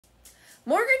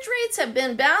Mortgage rates have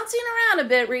been bouncing around a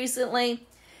bit recently.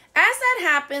 As that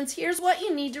happens, here's what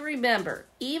you need to remember.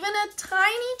 Even a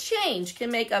tiny change can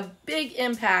make a big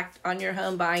impact on your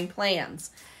home buying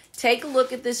plans. Take a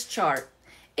look at this chart.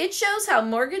 It shows how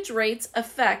mortgage rates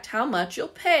affect how much you'll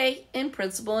pay in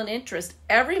principal and interest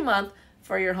every month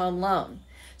for your home loan.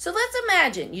 So let's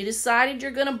imagine you decided you're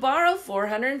going to borrow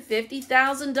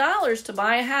 $450,000 to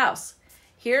buy a house.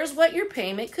 Here's what your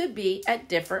payment could be at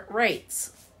different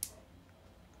rates.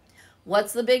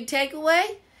 What's the big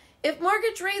takeaway? If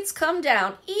mortgage rates come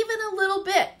down even a little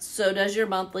bit, so does your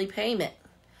monthly payment.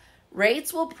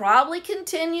 Rates will probably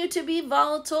continue to be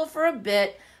volatile for a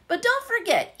bit, but don't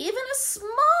forget, even a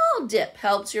small dip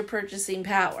helps your purchasing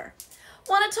power.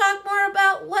 Want to talk more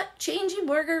about what changing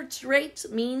mortgage rates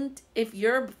mean if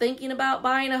you're thinking about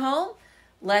buying a home?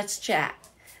 Let's chat.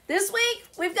 This week,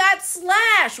 we've got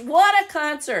Slash. What a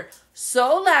concert.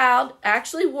 So loud,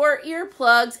 actually wore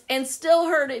earplugs and still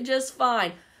heard it just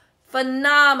fine.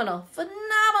 Phenomenal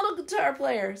guitar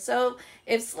player. So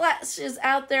if Slash is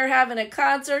out there having a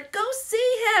concert, go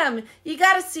see him. You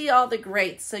got to see all the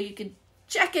greats so you can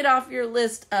check it off your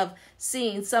list of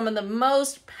seeing some of the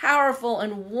most powerful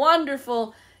and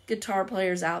wonderful guitar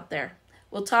players out there.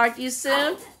 We'll talk to you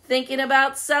soon. Thinking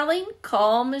about selling?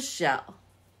 Call Michelle.